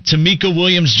Tamika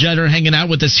Williams-Jeter hanging out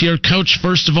with us here. Coach,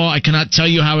 first of all, I cannot tell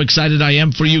you how excited I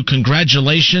am for you.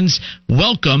 Congratulations.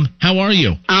 Welcome. How are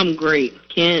you? I'm great.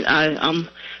 I'm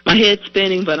my head's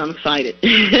spinning, but I'm excited.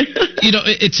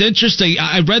 It's interesting.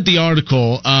 I read the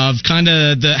article of kind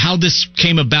of how this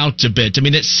came about a bit. I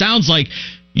mean, it sounds like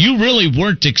you really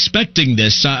weren't expecting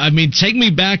this. Take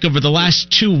me back over the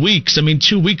last 2 weeks.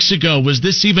 2 weeks ago, was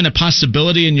this even a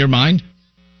possibility in your mind?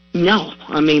 No.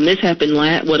 This happened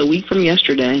a week from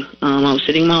yesterday. I was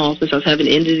sitting in my office. I was having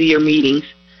end-of-the-year meetings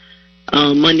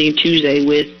Monday and Tuesday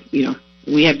with,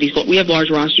 we have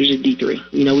large rosters at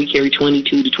D3. We carry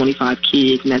 22 to 25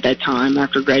 kids, and at that time,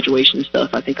 after graduation and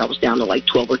stuff, I think I was down to like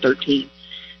 12 or 13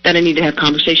 that I need to have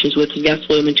conversations with. We got to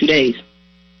split them in 2 days.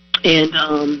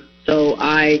 And so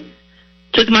I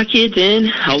took my kids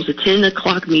in. I was at 10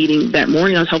 o'clock meeting that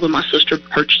morning. I was helping my sister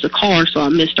purchase a car, so I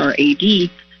missed our AD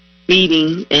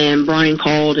meeting, and Brian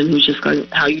called, and he was just like,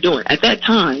 how you doing? At that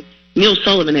time, Neil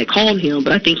Sullivan had called him,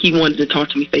 but I think he wanted to talk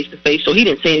to me face-to-face, so he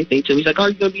didn't say anything to me. He's like, are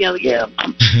you going to be out? Yeah,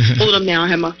 I'm pulled him now. I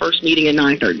have my first meeting at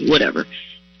 9:30, whatever,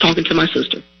 talking to my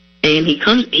sister. And he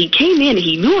came in, and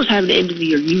he knew I was having the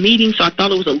end-of-the-year meeting, so I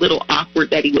thought it was a little awkward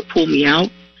that he would pull me out.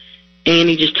 And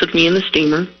he just took me in the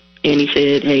steamer, and he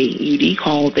said, hey, UD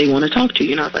called. They want to talk to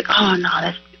you. And I was like, oh, no,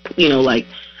 that's,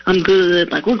 I'm good.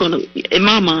 Like, we're going to, in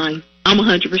my mind, I'm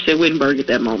 100% Wittenberg at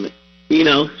that moment,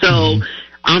 So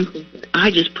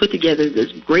I just put together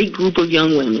this great group of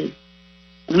young women.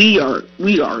 We are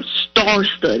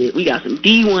star-studded. We got some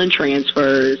D1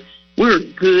 transfers. We're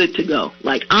good to go.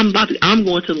 Like, I'm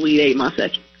going to the Elite Eight my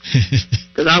second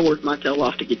because I worked my tail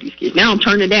off to get these kids. Now I'm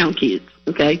turning down kids,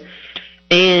 okay?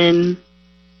 And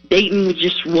Dayton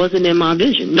just wasn't in my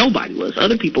vision. Nobody was.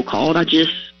 Other people called.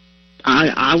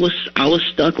 I was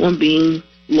stuck on being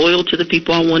loyal to the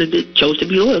people I chose to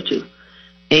be loyal to.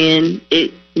 And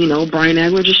Brian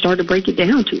Agler just started to break it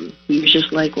down to me. He was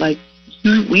just like,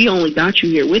 we only got you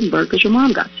here at Wittenberg because your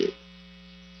mom got sick.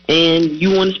 And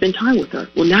you want to spend time with her.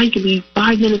 Well, now you can be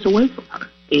 5 minutes away from her.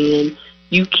 And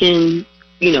you can,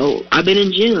 I've been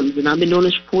in gyms and I've been doing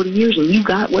this for 40 years, and you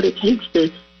got what it takes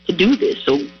to do this.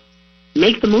 So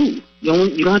make the move. You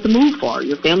don't have to move far.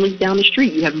 Your family's down the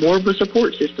street. You have more of a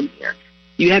support system here.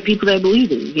 You have people that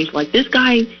believe in you. He's like, this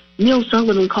guy, Neil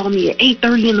Sullivan, called me at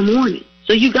 8:30 in the morning.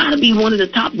 So you got to be one of the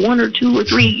top 1 or 2 or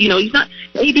 3. He's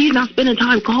not spending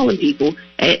time calling people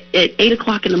at 8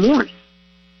 o'clock in the morning.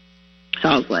 So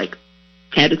I was like,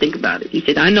 had to think about it. He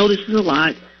said, I know this is a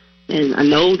lot, and I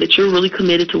know that you're really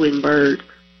committed to Wittenberg,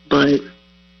 but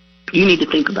you need to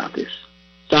think about this.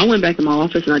 So I went back to my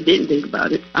office, and I didn't think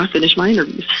about it. I finished my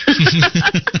interviews.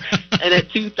 And at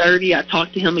 2:30, I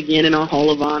talked to him again in our Hall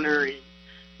of Honor,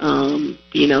 and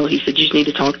he said, you just need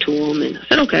to talk to him. And I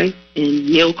said, okay. And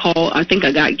Neil called. I think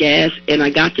I got gas, and I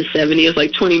got to 70. It was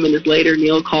like 20 minutes later,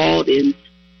 Neil called, and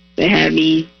they had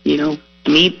me,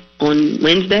 meet on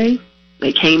Wednesday.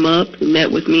 They came up and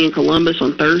met with me in Columbus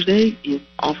on Thursday and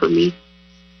offered me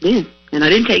then. And I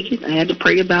didn't take it. I had to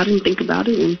pray about it and think about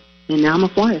it, and now I'm a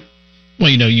Flyer. Well,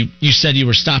 you said you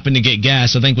were stopping to get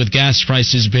gas. I think with gas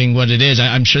prices being what it is,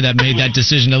 I'm sure that made that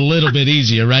decision a little bit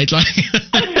easier, right?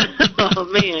 Oh,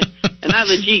 man. And I have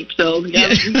a Jeep, so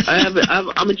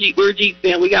I'm a Jeep. We're a Jeep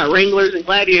fan. We got Wranglers and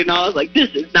Gladiator, and I was like, this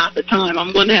is not the time.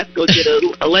 I'm going to have to go get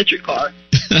an electric car.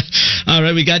 All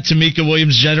right, we got Tamika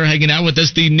Williams-Jeter hanging out with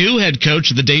us, the new head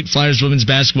coach of the Dayton Flyers women's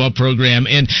basketball program.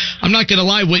 And I'm not going to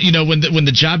lie, when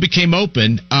the job became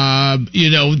open, I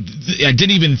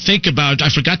didn't even think about. I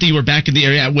forgot that you were back in the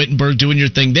area at Wittenberg doing your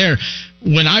thing there.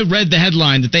 When I read the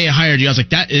headline that they hired you, I was like,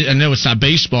 I know it's not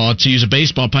baseball, to use a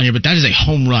baseball pun here, but that is a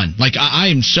home run. Like, I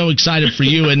am so excited for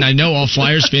you, and I know all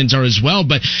Flyers fans are as well.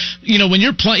 But, when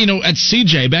you're playing, at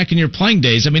CJ, back in your playing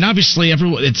days, obviously,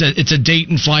 it's a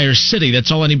Dayton Flyers city.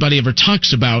 That's all anybody ever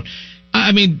talks about.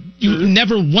 You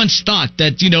never once thought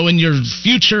that, in your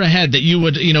future ahead that you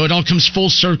would, it all comes full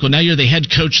circle. Now you're the head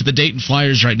coach of the Dayton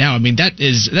Flyers right now.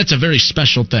 That's a very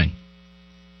special thing.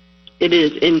 It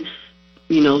is. And,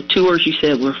 2 words you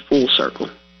said were full circle.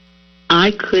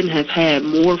 I couldn't have had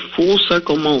more full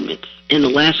circle moments in the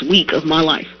last week of my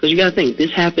life. Because you got to think,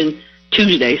 this happened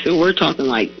Tuesday, so we're talking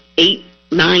like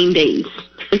 8-9 days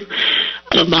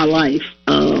of my life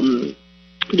than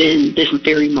this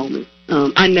very moment.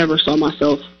 I never saw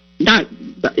myself,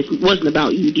 it wasn't about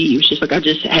UD, it was just like I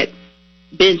just had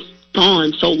been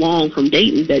gone so long from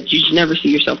Dayton that you just never see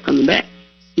yourself coming back.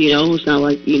 It's not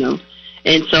like,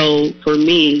 And so for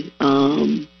me,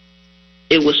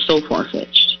 it was so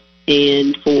far-fetched.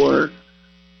 And for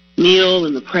Neil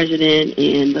and the president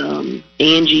and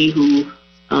Angie, who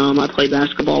I play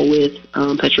basketball with,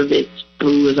 Petrovic,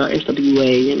 who is our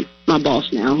SWA and my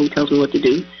boss now, who tells me what to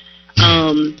do,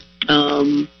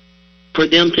 For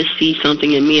them to see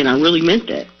something in me, and I really meant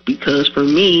that, because for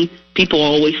me, people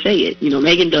always say it,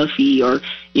 Megan Duffy or,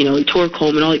 Tori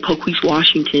Coleman, all like Coquise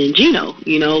Washington, Gino,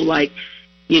 when are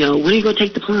you going to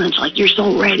take the plunge? Like, you're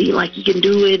so ready, like you can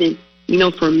do it. And,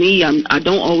 for me, I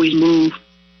don't always move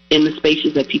in the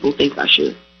spaces that people think I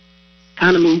should.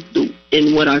 Kind of move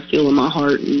in what I feel in my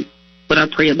heart and what I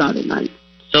pray about at night.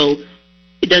 So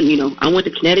it doesn't, I went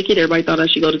to Connecticut. Everybody thought I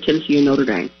should go to Tennessee or Notre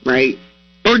Dame, right?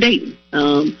 Or Dayton.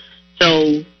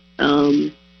 So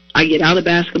I get out of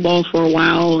basketball for a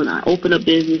while, and I open up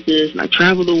businesses, and I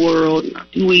travel the world, and I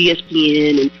do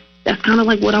ESPN, and that's kind of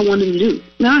like what I wanted to do.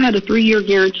 Now I had a 3-year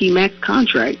guarantee max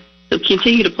contract to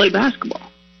continue to play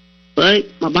basketball. But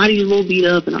my body's a little beat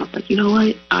up, and I was like, you know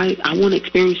what? I want to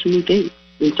experience some new things.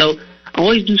 And so I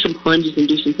always do some plunges and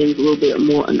do some things a little bit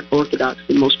more unorthodox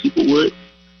than most people would.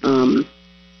 And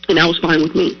that was fine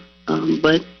with me.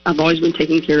 But I've always been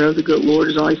taken care of. The good Lord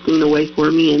has always seen a way for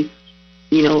me, and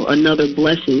another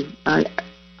blessing.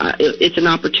 It's an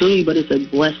opportunity, but it's a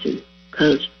blessing,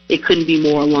 because it couldn't be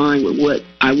more aligned with what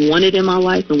I wanted in my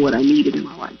life and what I needed in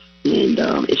my life. And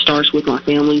it starts with my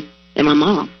family and my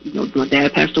mom. My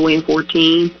dad passed away in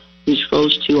 2014. He was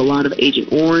exposed to a lot of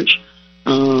Agent Orange,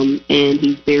 and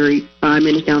he's buried 5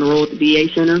 minutes down the road at the VA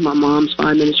Center. My mom's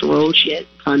 5 minutes the road.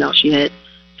 Found out she had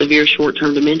severe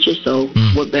short-term dementia, so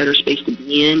what better space to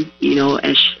be in,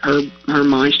 as her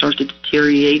mind starts to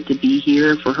deteriorate, to be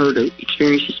here and for her to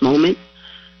experience this moment.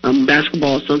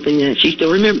 Basketball is something that she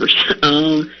still remembers,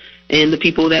 and the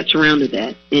people that surrounded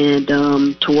that, and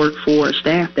to work for a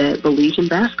staff that believes in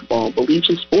basketball, believes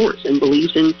in sports, and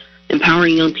believes in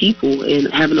empowering young people, and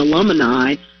having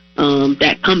alumni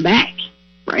that come back,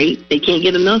 right? They can't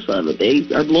get enough of it. They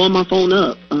are blowing my phone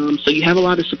up. So you have a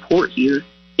lot of support here.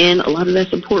 And a lot of that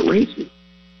support raised me.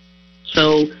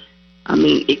 So,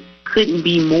 it couldn't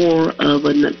be more of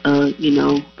a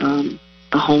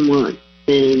home run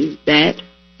than that.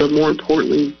 But more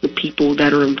importantly, the people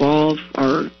that are involved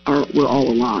we're all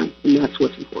aligned, and that's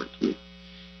what's important to me.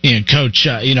 Yeah, Coach,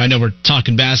 I know we're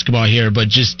talking basketball here, but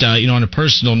just, on a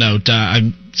personal note,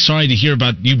 I'm sorry to hear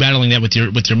about you battling that with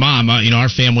your mom. Our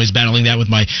family's battling that with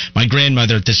my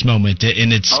grandmother at this moment,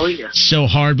 and it's so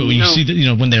hard. But when you see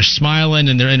that, when they're smiling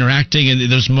and they're interacting, and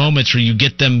those moments where you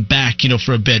get them back,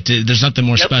 for a bit, there's nothing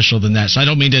more special than that. So I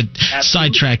don't mean to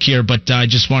sidetrack here, but I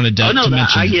just wanted to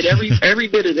mention. I get every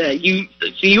bit of that.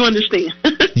 You understand?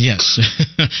 Yes,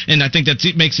 and I think that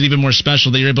makes it even more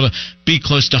special that you're able to be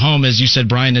close to home, as you said,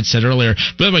 Brian had said earlier.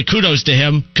 By the way, kudos to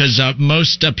him, because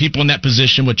most people in that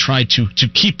position would try to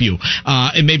keep you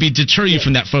and maybe deter you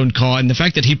from that phone call. And the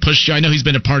fact that he pushed you, I know he's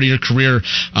been a part of your career,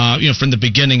 from the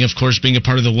beginning, of course, being a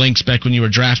part of the Lynx back when you were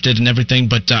drafted and everything.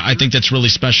 But I think that's really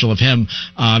special of him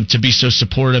to be so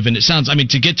supportive. And it sounds,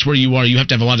 to get to where you are, you have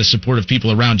to have a lot of supportive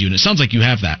people around you. And it sounds like you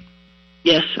have that.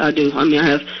 Yes, I do.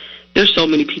 There's so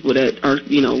many people that are,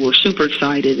 we're super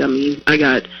excited. I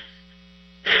got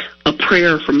a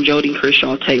prayer from Jody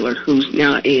Crishaw Taylor, who's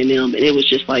now at A&M, and it was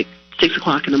just like 6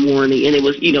 o'clock in the morning, and it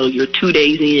was, you're 2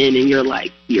 days in, and you're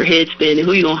like, your head spinning,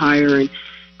 who you going to hire, and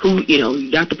who,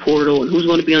 you got the portal, and who's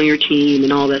going to be on your team,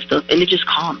 and all that stuff, and it just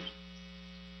calmed me,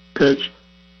 because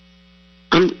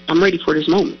I'm ready for this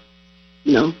moment,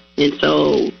 and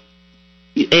so,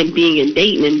 and being in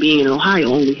Dayton and being in Ohio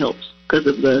only helps,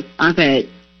 because I've had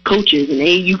coaches and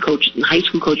AAU coaches and high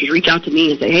school coaches reach out to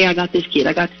me and say, hey, I got this kid,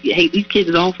 hey, these kids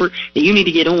is offered, and you need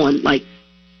to get on. Like,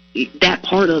 that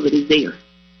part of it is there.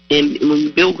 And when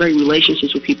you build great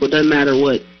relationships with people, it doesn't matter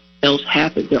what else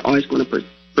happens, they're always going to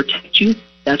protect you.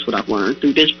 That's what I've learned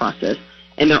through this process.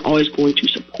 And they're always going to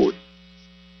support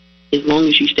you, as long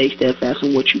as you stay steadfast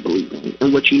in what you believe in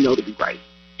and what you know to be right.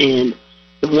 And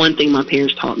the one thing my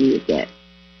parents taught me is that,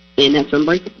 and that's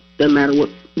unbreakable. Doesn't matter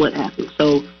what happens.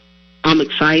 So I'm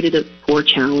excited for a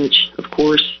challenge. Of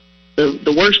course,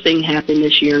 the worst thing happened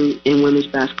this year in women's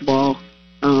basketball.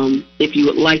 If you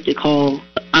would like to call,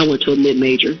 I went to a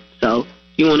mid-major. So if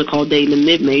you want to call Dayton a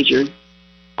mid-major,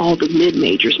 all the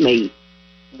mid-majors made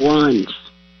runs.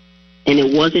 And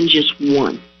it wasn't just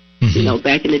one. Mm-hmm.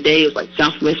 Back in the day, it was like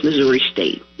Southwest Missouri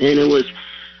State. And it was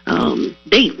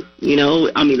Dayton.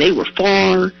 They were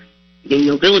far.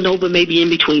 Villanova may be in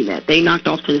between that. They knocked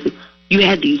off Tennessee. You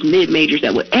had these mid-majors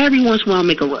that would every once in a while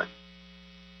make a run.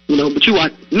 But you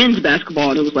watch men's basketball,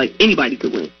 and it was like anybody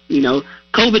could win.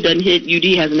 COVID doesn't hit,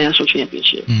 UD has a national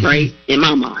championship, right? In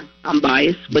my mind. I'm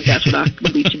biased, but that's what I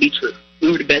believe to be true.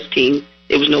 We were the best team.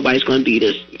 It was nobody's going to beat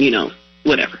us,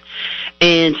 whatever.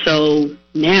 And so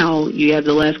now you have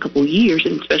the last couple of years,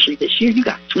 and especially this year, you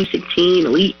got Sweet 16,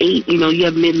 Elite 8, you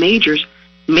have mid-majors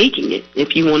making it,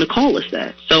 if you want to call us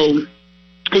that. So,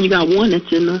 and you got one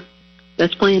that's in the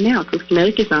that's playing now because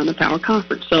Connecticut's not in the power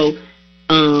conference. So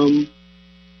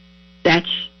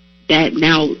that's that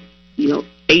now.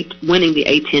 Winning the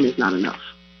A10 is not enough.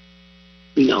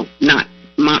 Not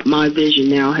my vision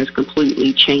now has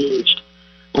completely changed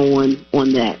on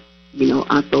that.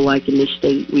 I feel like in this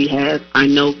state I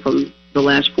know from the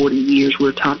last 40 years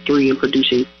we're top 3 in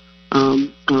producing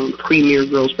premier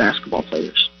girls basketball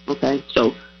players. Okay,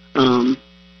 so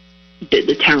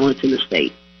the talent's in the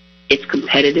state. It's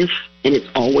competitive, and it's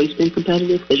always been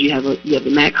competitive because you have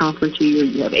the MAC conference here,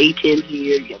 you have A10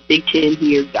 here, you have Big 10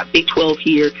 here, you got Big 12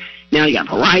 here. Now you got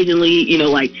Horizon League.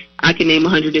 I can name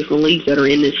 100 different leagues that are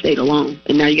in this state alone,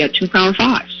 and now you got 2 Power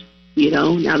 5s.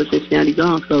 Now the Cincinnati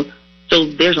gone. So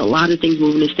there's a lot of things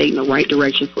moving the state in the right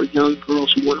direction for young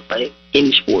girls who want to play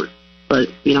any sport. But,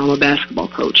 I'm a basketball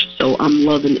coach, so I'm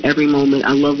loving every moment.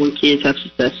 I love when kids have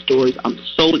success stories. I'm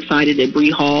so excited that Bree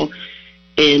Hall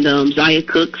and Zaya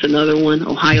Cook's another one,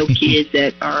 Ohio kids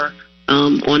that are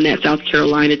on that South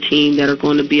Carolina team that are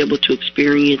going to be able to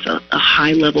experience a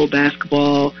high-level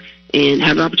basketball and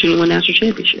have an opportunity to win a national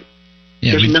championship.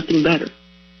 Yeah, there's nothing better.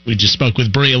 We just spoke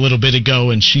with Bree a little bit ago,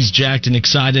 and she's jacked and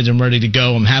excited and ready to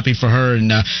go. I'm happy for her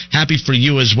and happy for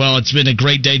you as well. It's been a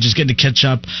great day just getting to catch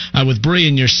up with Bree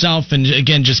and yourself. And,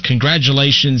 again, just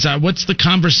congratulations. What's the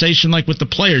conversation like with the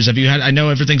players? I know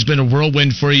everything's been a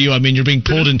whirlwind for you. I mean, you're being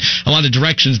pulled in a lot of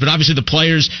directions, but obviously the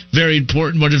players, very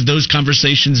important. What have those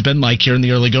conversations been like here in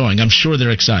the early going? I'm sure they're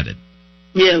excited.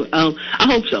 Yeah, I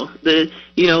hope so.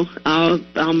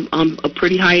 I'm a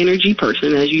pretty high energy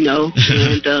person, as you know,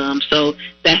 and so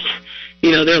that's,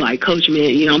 they're like, Coach,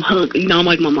 man, I'm hugging. I'm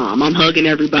like my mom. I'm hugging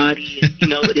everybody.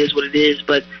 And, it is what it is.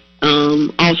 But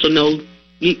also know,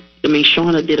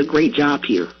 Shauna did a great job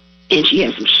here, and she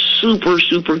had some super,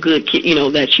 super good kids,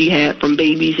 that she had from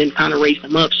babies and kind of raised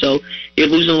them up. So you're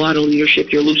losing a lot of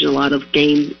leadership. You're losing a lot of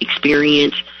game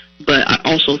experience. But I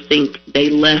also think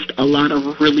they left a lot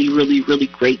of really, really, really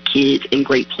great kids and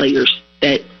great players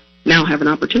that now have an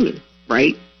opportunity,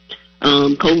 right?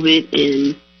 COVID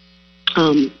and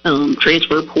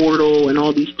transfer portal and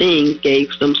all these things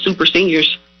gave some super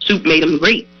seniors, made them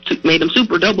great, made them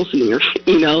super double seniors,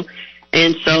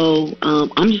 And so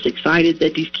I'm just excited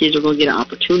that these kids are going to get an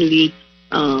opportunity.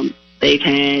 They've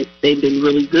been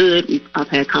really good. I've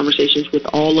had conversations with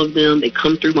all of them. They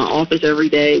come through my office every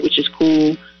day, which is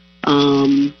cool.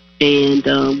 And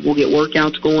we'll get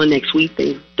workouts going next week.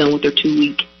 They've done with their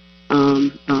 2-week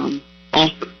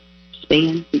off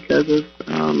span because of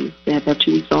they have to have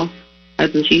 2 weeks off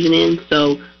as the season ends.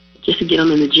 So just to get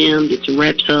them in the gym, get some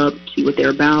reps up, see what they're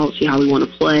about, see how we want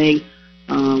to play.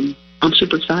 I'm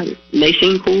super excited. They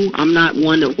seem cool. I'm not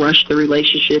one to rush the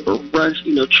relationship or rush,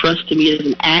 trust to me is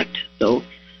an act. So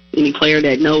any player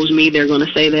that knows me, they're going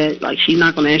to say that. Like, she's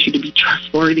not going to ask you to be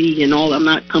trustworthy and all. I'm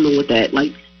not coming with that.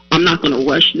 Like, I'm not going to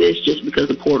rush this just because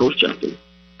the portal's jumping.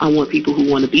 I want people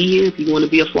who want to be here. If you want to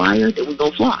be a flyer, then we're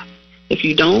going to fly. If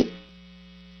you don't,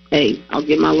 hey, I'll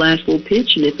get my last little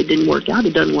pitch, and if it didn't work out,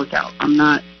 it doesn't work out. I'm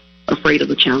not afraid of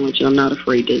a challenge, and I'm not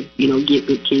afraid to, get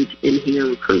good kids in here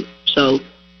and recruit. So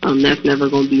that's never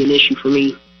going to be an issue for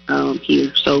me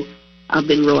here. So I've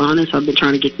been real honest. I've been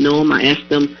trying to get to know them. I asked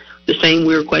them the same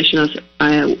weird question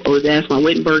I was asked my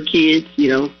Wittenberg kids,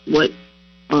 what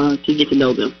to get to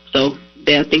know them. So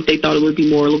I think they thought it would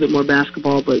be a little bit more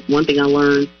basketball. But one thing I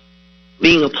learned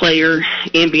being a player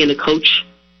and being a coach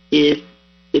is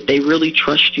if they really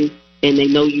trust you and they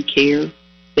know you care,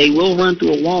 they will run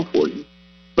through a wall for you.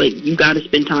 But you got to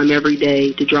spend time every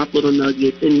day to drop little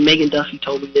nuggets. And Megan Duffy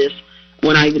told me this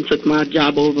when I even took my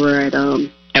job over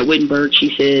at Wittenberg.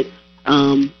 She said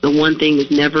the one thing is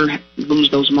never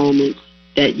lose those moments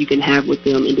that you can have with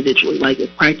them individually. Like if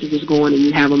practice is going and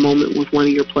you have a moment with one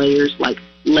of your players, like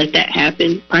let that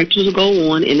happen. Practice will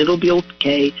go on and it'll be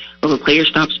okay. Or if a player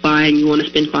stops by and you want to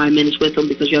spend 5 minutes with them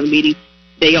because you have a meeting,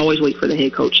 they always wait for the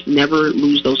head coach. Never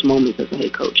lose those moments as a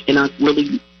head coach. And I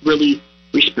really, really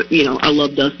respect, I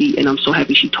love Duffy, and I'm so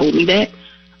happy she told me that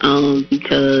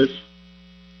because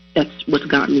that's what's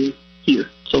got me here.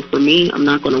 So for me, I'm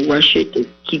not going to rush it to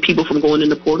keep people from going in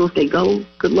the portal. If they go,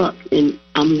 good luck. And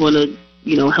I'm going to,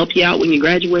 help you out when you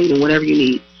graduate and whatever you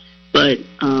need. But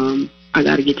I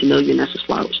got to get to know you, and that's a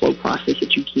slow process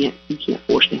that you can't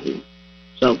force the hand.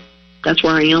 So that's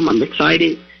where I am. I'm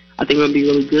excited. I think we're going to be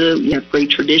really good. We have great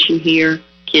tradition here.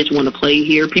 Kids want to play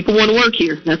here. People want to work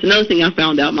here. That's another thing I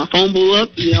found out. My phone blew up.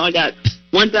 I got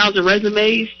 1,000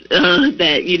 resumes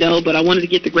but I wanted to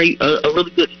get a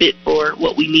really good fit for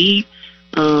what we need.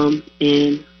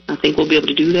 And I think we'll be able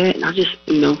to do that. And I just,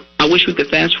 I wish we could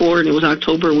fast forward and it was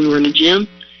October and we were in the gym.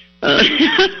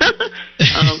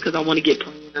 Because I want to get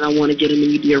playing and I want to get in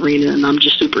the arena, and I'm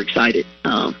just super excited.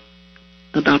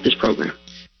 about this program.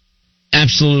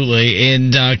 Absolutely.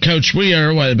 And, Coach, we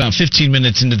are, about 15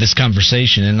 minutes into this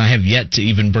conversation, and I have yet to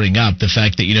even bring up the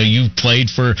fact that, you played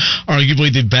for arguably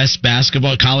the best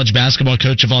college basketball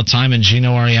coach of all time in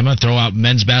Geno Auriemma. Throw out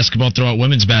men's basketball, throw out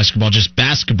women's basketball, just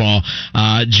basketball.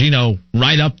 Geno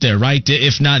right up there, right?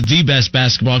 If not the best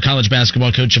college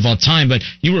basketball coach of all time. But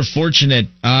you were fortunate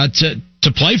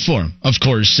to play for him, of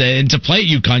course, and to play at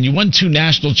UConn. You won 2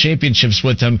 national championships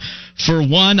with him. For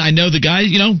one, I know the guy,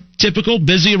 typical,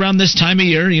 busy around this time of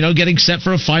year, getting set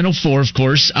for a Final Four, of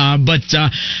course. But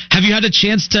have you had a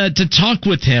chance to talk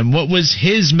with him? What was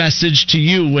his message to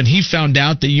you when he found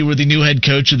out that you were the new head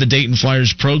coach of the Dayton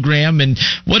Flyers program? And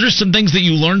what are some things that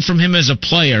you learned from him as a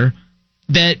player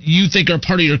that you think are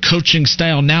part of your coaching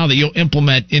style now that you'll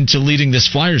implement into leading this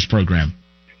Flyers program?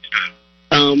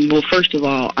 Well, first of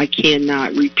all, I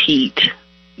cannot repeat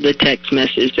the text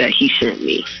message that he sent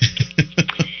me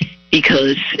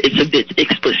because it's a bit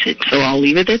explicit, so I'll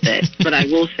leave it at that. But I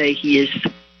will say he is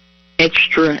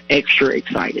extra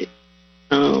excited.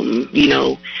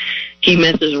 He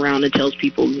messes around and tells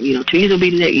people, Therese will be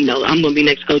the next, I'm going to be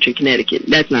next coach in Connecticut.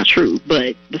 That's not true,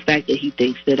 but the fact that he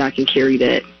thinks that I can carry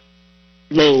that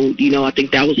load, I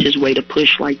think that was his way to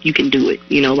push, you can do it,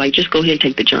 just go ahead and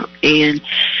take the jump. And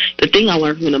the thing I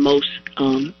learned from him the most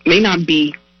may not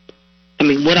be,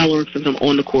 what I learned from him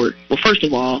on the court. Well, first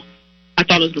of all, I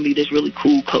thought it was going to be this really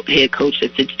cool head coach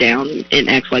that sits down and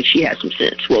acts like she has some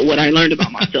sense. Well, what I learned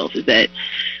about myself is that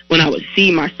when I would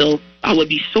see myself, I would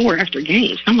be sore after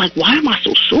games. I'm like, why am I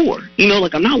so sore?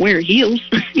 I'm not wearing heels,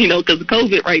 because of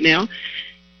COVID right now.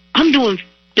 I'm doing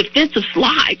defensive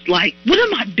slides. What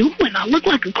am I doing? I look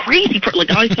like a crazy person.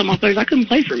 I always tell my players, I couldn't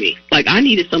play for me. I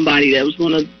needed somebody that was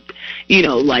going to,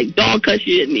 dog cut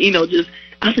you and,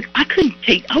 I was like,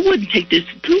 I wouldn't take this.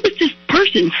 Who was this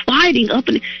person sliding up?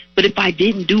 But if I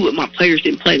didn't do it, my players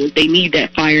didn't play. They need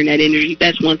that fire and that energy.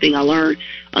 That's one thing I learned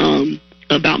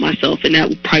about myself, and that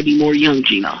would probably be more young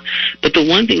Geno. But the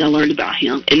one thing I learned about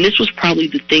him, and this was probably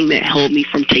the thing that held me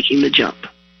from taking the jump,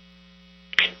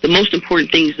 the most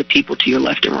important thing is the people to your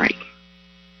left and right.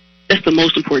 That's the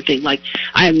most important thing.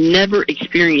 I have never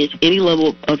experienced any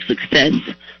level of success,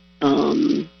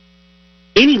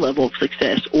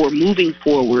 or moving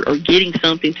forward or getting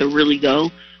something to really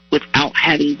go without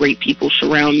having great people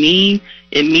surround me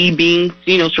and me being,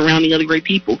 surrounding other great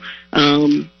people.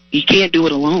 You can't do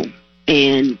it alone.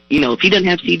 And, if he doesn't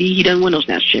have CD, he doesn't win those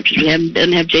national championships. If he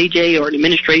doesn't have JJ or an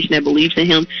administration that believes in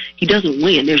him, he doesn't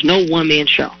win. There's no one-man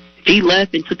show. If he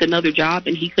left and took another job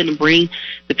and he couldn't bring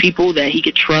the people that he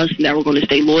could trust and that were going to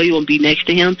stay loyal and be next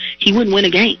to him, he wouldn't win a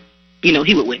game.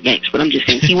 He would win games, but I'm just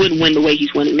saying he wouldn't win the way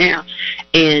he's winning now.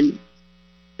 And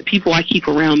the people I keep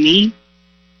around me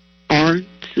are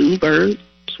Sue Bird,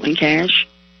 Swing Cash,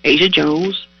 Asia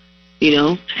Jones.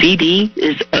 CD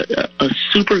is a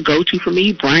super go-to for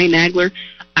me. Brian Nagler.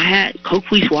 I had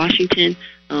Coquise Washington,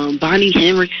 Bonnie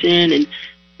Henriksen, and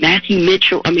Matthew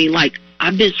Mitchell.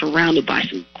 I've been surrounded by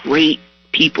some great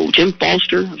people. Jim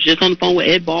Foster. I was just on the phone with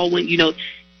Ed Baldwin.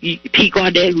 Pete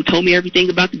Gaudet, who told me everything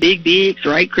about the big bigs,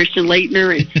 right? Christian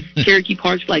Leitner and Cherokee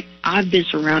Parks. I've been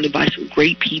surrounded by some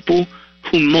great people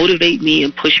who motivate me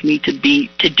and push me to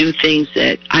do things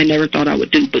that I never thought I would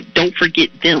do. But don't forget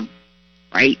them,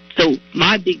 right? So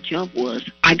my big jump was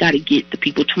I got to get the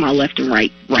people to my left and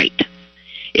right.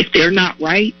 If they're not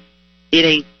right,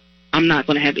 I'm not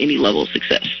going to have any level of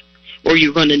success, or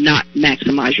you're going to not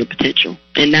maximize your potential.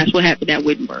 And that's what happened at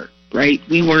Wittenberg, right?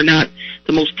 We were not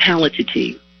the most talented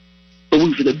team, but we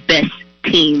were the best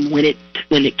team when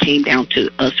it came down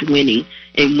to us winning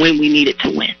and when we needed to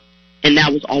win. And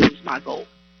that was always my goal.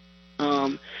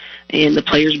 And the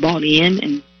players bought in,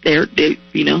 and they're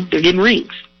getting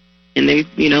rings, and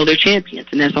they're champions,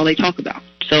 and that's all they talk about.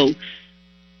 So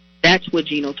that's what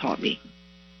Geno taught me.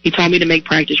 He taught me to make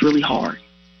practice really hard.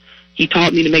 He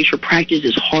taught me to make sure practice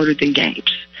is harder than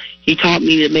games. He taught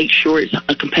me to make sure it's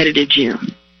a competitive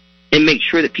gym and make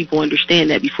sure that people understand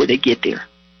that before they get there.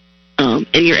 And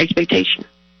your expectation.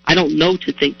 I don't know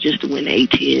to think just to win the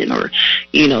A-10 or,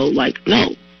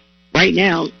 no. Right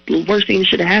now, the worst thing that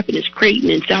should have happened is Creighton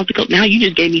and South Dakota. Now you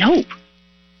just gave me hope.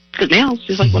 Because now it's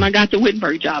just like when I got the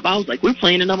Wittenberg job, I was like, we're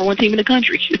playing the number one team in the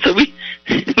country. So we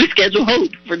schedule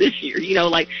hope for this year. You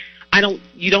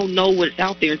don't know what's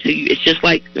out there until it's just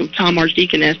like Tom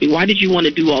Archdeacon asked me, why did you want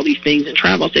to do all these things and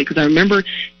travel? I said, because I remember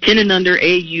 10 and under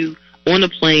AAU on a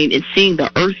plane and seeing the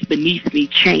earth beneath me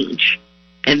change.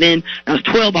 And then I was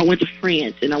 12, I went to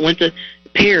France, and I went to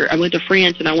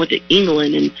France, and I went to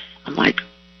England, and I'm like,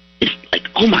 it's like,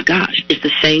 oh my gosh, it's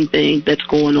the same thing that's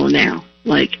going on now.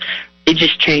 it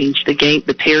just changed. The game,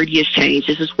 the parity has changed.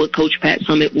 This is what Coach Pat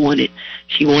Summitt wanted.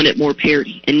 She wanted more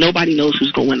parity. And nobody knows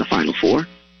who's going to win the Final Four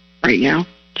right now.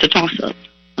 It's a toss-up.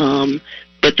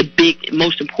 But the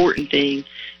most important thing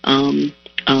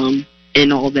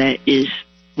in all that is,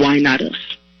 why not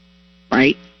us,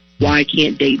 right? Why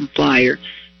can't Dayton Flyer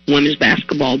women's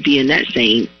basketball be in that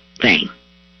same thing?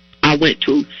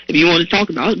 If you want to talk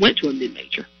about it, I went to a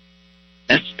mid-major.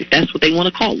 That's what they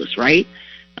want to call us, right?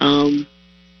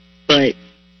 But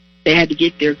they had to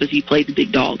get there because he played the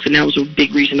big dogs, and that was a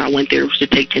big reason I went there, was to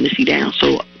take Tennessee down.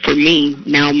 So for me,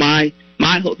 now my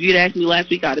hope, if you'd asked me last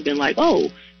week, I'd have been like, oh,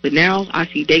 but now I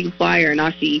see Dayton Flyer, and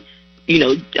I see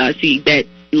that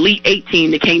Elite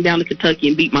 18 that came down to Kentucky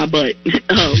and beat my butt.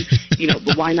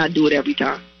 But why not do it every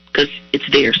time? Because it's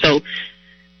there. So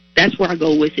that's where I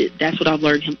go with it. That's what I've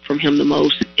learned from him the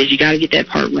most, is you got to get that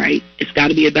part right. It's got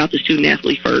to be about the student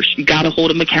athlete first. You got to hold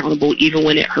them accountable even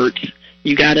when it hurts.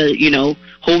 You got to,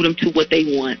 hold them to what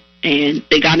they want, and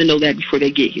they got to know that before they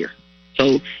get here.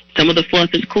 So some of the fluff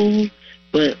is cool,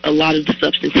 but a lot of the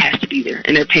substance has to be there,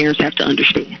 and their parents have to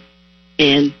understand.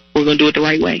 And we're going to do it the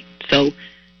right way. So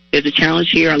there's a challenge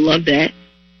here. I love that.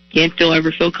 Can't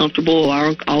ever feel comfortable,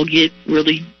 or I'll get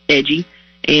really edgy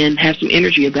and have some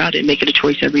energy about it and make it a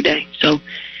choice every day. So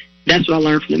that's what I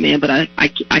learned from the man. But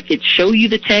I could show you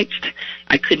the text.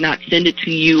 I could not send it to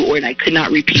you, or I could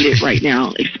not repeat it right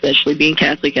now, especially being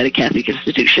Catholic at a Catholic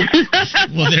institution.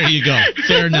 Well, there you go.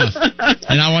 Fair enough.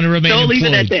 And I want to remain employed. Leave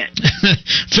it at that.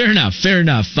 Fair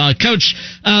enough. Coach,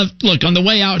 look, on the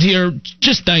way out here,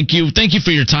 just thank you. Thank you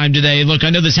for your time today. Look, I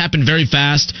know this happened very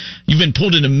fast. You've been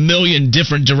pulled in a million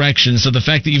different directions, so the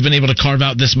fact that you've been able to carve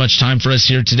out this much time for us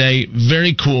here today,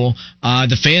 very cool.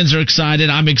 The fans are excited.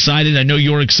 I'm excited. I know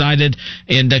you're excited.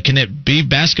 And can it be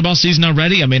basketball season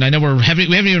already? I mean, I know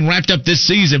we haven't even wrapped up this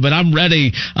season, but I'm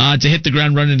ready to hit the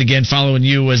ground running again, following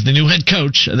you as the new head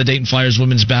coach of the Dayton Flyers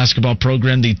women's basketball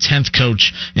program, the 10th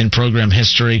coach in program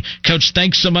history. Coach,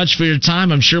 thanks so much for your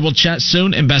time. I'm sure we'll chat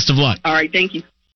soon, and best of luck. All right, thank you.